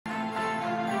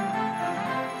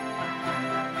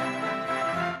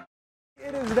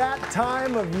that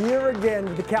time of year again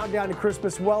with the countdown to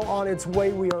Christmas well on its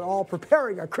way. We are all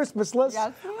preparing our Christmas list.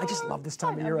 Yes. I just love this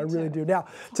time of year. I really do. Now,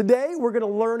 today we're going to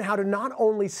learn how to not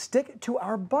only stick to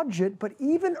our budget, but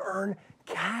even earn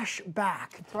cash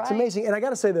back. That's right. It's amazing. And I got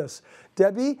to say this,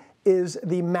 Debbie is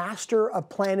the master of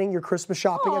planning your Christmas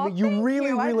shopping. I mean, you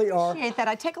really are. I appreciate that.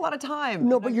 I take a lot of time.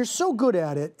 No, but you're so good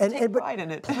at it. And take pride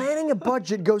in it. Planning a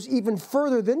budget goes even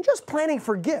further than just planning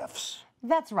for gifts.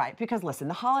 That's right, because listen,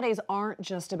 the holidays aren't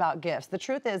just about gifts. The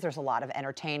truth is there's a lot of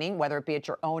entertaining, whether it be at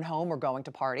your own home or going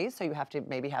to parties. So you have to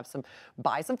maybe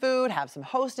buy some food, have some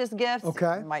hostess gifts.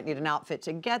 Okay. You might need an outfit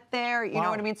to get there. You know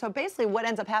what I mean? So basically what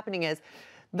ends up happening is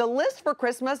the list for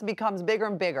Christmas becomes bigger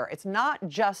and bigger. It's not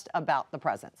just about the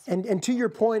presents. And to your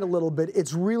point a little bit,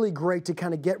 it's really great to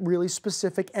kind of get really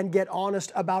specific and get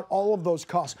honest about all of those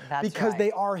costs. That's because right.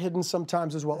 they are hidden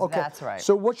sometimes as well. Okay. That's right.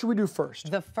 So what should we do first?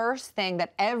 The first thing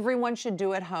that everyone should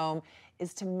do at home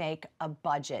is to make a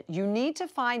budget. You need to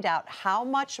find out how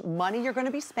much money you're going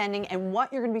to be spending and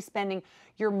what you're going to be spending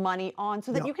your money on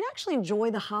so that you can actually enjoy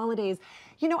the holidays.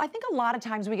 You know, I think a lot of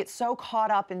times we get so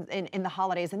caught up in the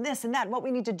holidays and this and that, and what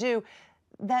we need to do,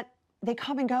 that they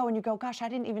come and go and you go, gosh, I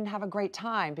didn't even have a great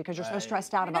time because you're so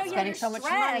stressed out about spending so much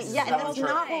money. Yeah, and that's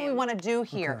not what we want to do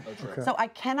here. Okay. So I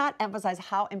cannot emphasize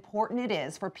how important it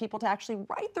is for people to actually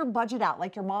write their budget out.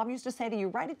 Like your mom used to say to you,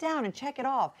 write it down and check it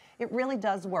off. It really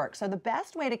does work. So the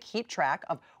best way to keep track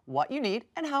of what you need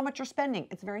and how much you're spending,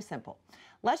 it's very simple.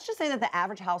 Let's just say that the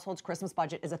average household's Christmas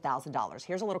budget is $1,000.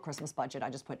 Here's a little Christmas budget I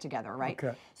just put together, right?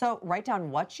 Okay. So write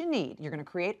down what you need. You're going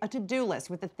to create a to-do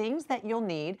list with the things that you'll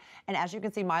need. And as you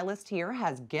can see, my list here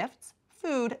has gifts,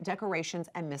 food, decorations,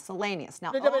 and miscellaneous.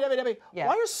 Now, Debbie, Yeah.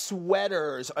 why are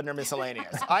sweaters under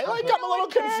miscellaneous? I'm a little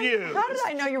confused. How did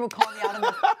I know you would call me out on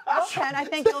this? Well, Ken, I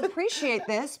think you'll appreciate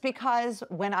this because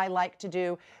when I like to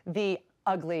do the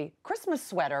ugly Christmas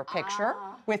sweater picture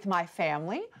with my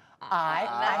family, I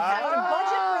have to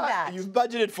budget for that. You've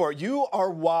budgeted for it. You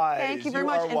are wise. Thank you very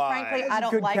much. And frankly, I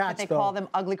don't good like catch, that they though. call them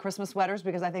ugly Christmas sweaters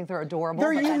because I think they're adorable.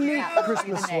 They're but that's unique not really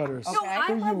Christmas the name, sweaters. okay? No,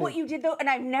 I love what you did though, and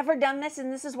I've never done this,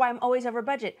 and this is why I'm always over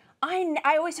budget.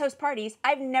 I always host parties.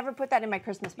 I've never put that in my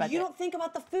Christmas budget. You don't think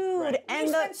about the food and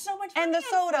You the spend so much and the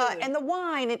money on soda food. and the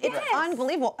wine. It's Yes.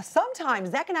 unbelievable. Sometimes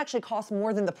that can actually cost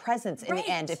more than the presents in the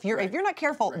end. If you're not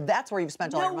careful, that's where you've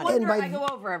spent all your money. wonder I go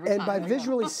over every and time. by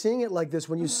visually seeing it like this,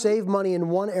 when you save money in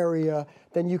one area,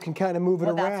 then you can kind of move it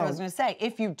Well, around. that's what I was going to say.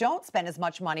 If you don't spend as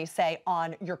much money, say,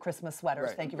 on your Christmas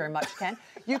sweaters, thank you very much, Ken,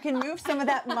 you can move some of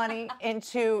that money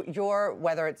into your,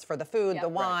 whether it's for the food, the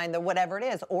wine, the whatever it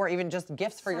is, or even just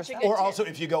gifts for yourself. Or also,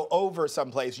 if you go over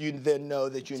someplace, you then know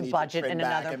that you need budget to trim in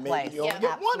back another and place. maybe you'll Yeah,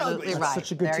 get one absolutely ugly. right.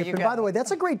 Such a good There tip. you And go. by the way,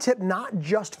 that's a great tip, not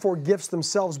just for gifts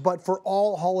themselves, but for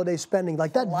all holiday spending.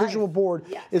 Like that visual board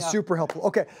is super helpful.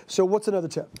 Okay, so what's another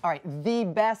tip? All right, the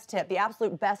best tip, the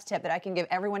absolute best tip that I can give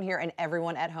everyone here and everyone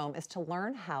at home is to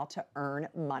learn how to earn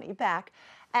money back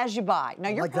as you buy. Now,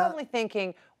 you're probably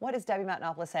thinking, what is Debbie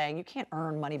Mountainopoulos saying? You can't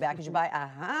earn money back as you buy.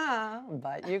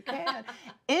 But you can.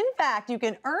 In fact, you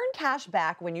can earn cash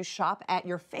back when you shop at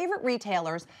your favorite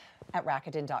retailers at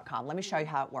Rakuten.com. Let me show you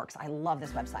how it works. I love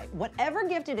this website. Whatever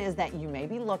gift it is that you may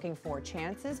be looking for,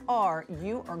 chances are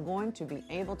you are going to be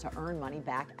able to earn money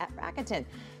back at Rakuten.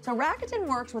 So Rakuten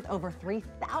works with over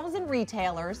 3,000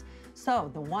 retailers,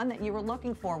 so the one that you were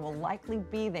looking for will likely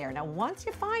be there. Now, once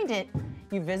you find it,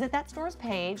 you visit that store's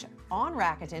page on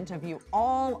Rakuten to view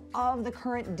all of the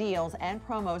current deals and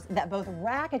promos that both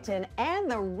Rakuten and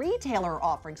the retailer are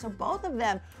offering. So both of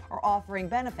them are offering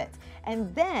benefits.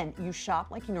 And then you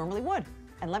shop like you normally would.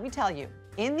 And let me tell you,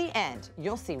 in the end,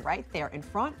 you'll see right there in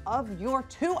front of your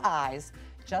two eyes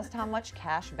just how much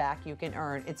cash back you can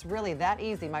earn. It's really that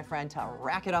easy, my friend, to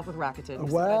rack it up with Rakuten. You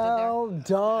see what I did there? Well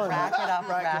done. Rack it up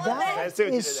with Rakuten.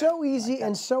 That is so easy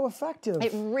and so effective.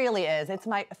 It really is. It's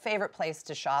my favorite place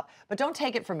to shop. But don't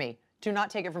take it from me. Do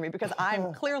not take it from me because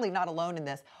I'm clearly not alone in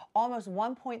this. Almost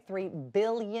 1.3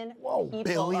 billion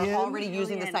people are already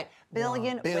using the site.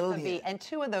 Billion with a B. And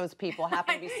two of those people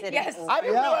happen to be sitting I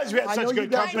didn't realize we had I know such you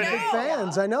good guys company. are big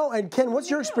fans. I know. And Ken, what's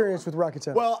your experience with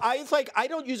Rakuten? Well, I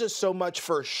don't use it so much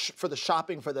for the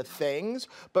shopping for the things,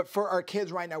 but for our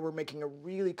kids right now, we're making a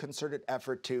really concerted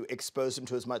effort to expose them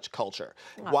to as much culture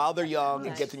while they're young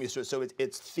and get them used to it. So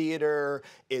it's theater,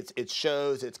 it's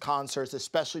shows, it's concerts,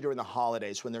 especially during the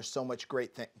holidays when there's so many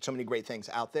great things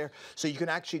out there. So you can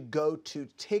actually actually go to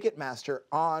Ticketmaster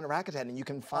on Rakuten, and you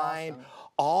can find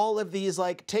all of these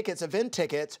like tickets, event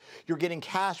tickets. You're getting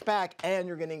cash back, and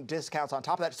you're getting discounts on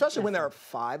top of that, especially when there are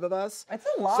 5 of us. It's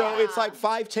a lot. So it's like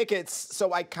 5 tickets.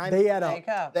 So I kind of They add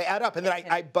up. They add up, and then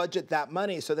I budget that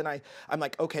money. So then I'm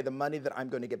like, okay, the money that I'm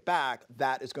going to get back,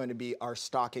 that is going to be our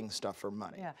stocking stuff for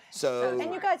money. Yeah. So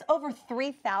and you guys, over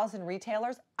 3,000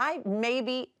 retailers. I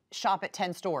maybe shop at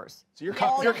 10 stores. So you're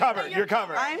covered. You're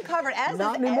covered. I'm covered, as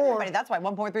Not is anymore. everybody. That's why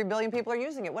 1.3 billion people are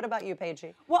using it. What about you,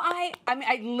 Paigey? Well, I mean,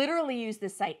 I literally use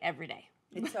this site every day.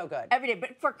 It's so good. Every day.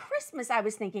 But for Christmas, I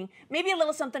was thinking maybe a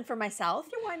little something for myself.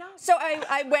 Yeah, why not? So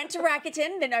I went to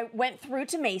Rakuten, then I went through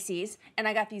to Macy's, and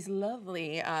I got these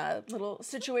lovely little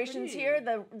situations here,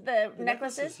 the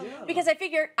necklaces. Because I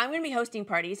figured I'm going to be hosting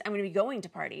parties. I'm going to be going to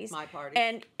parties. My party.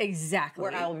 And exactly.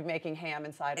 Where I will be making ham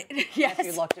inside it. Yes. If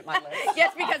you looked at my list.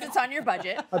 Yes, because it's on your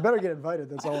budget. I better get invited.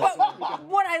 That's all. But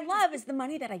what I love is the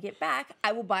money that I get back,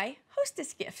 I will buy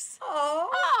hostess gifts. Oh.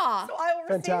 So I will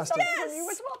receive Fantastic. something from you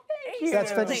as well. Thank you.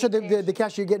 That's fantastic. So the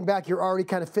cash you're getting back, you're already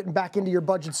kind of fitting back into your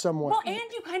budget somewhat. Well, and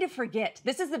you kind of forget.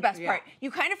 This is the best part. You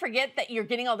kind of forget that you're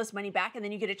getting all this money back, and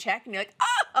then you get a check, and you're like,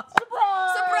 oh,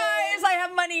 surprise! Surprise! I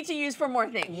have money to use for more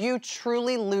things. You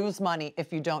truly lose money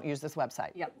if you don't use this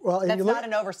website. Yep. Well, and That's you look, not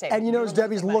an overstatement. And you notice You're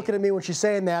Debbie's losing money. looking at me when she's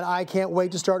saying that. I can't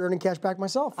wait to start earning cash back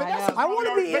myself. I want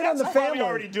to be in on the family.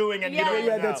 already doing, and you don't Yeah,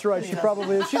 even know. that's right. She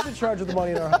probably is. She's in charge of the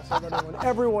money in our household.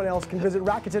 Everyone else can visit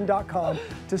Rakuten.com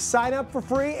to sign up for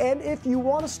free, and if you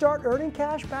want to start earning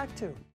cash back too.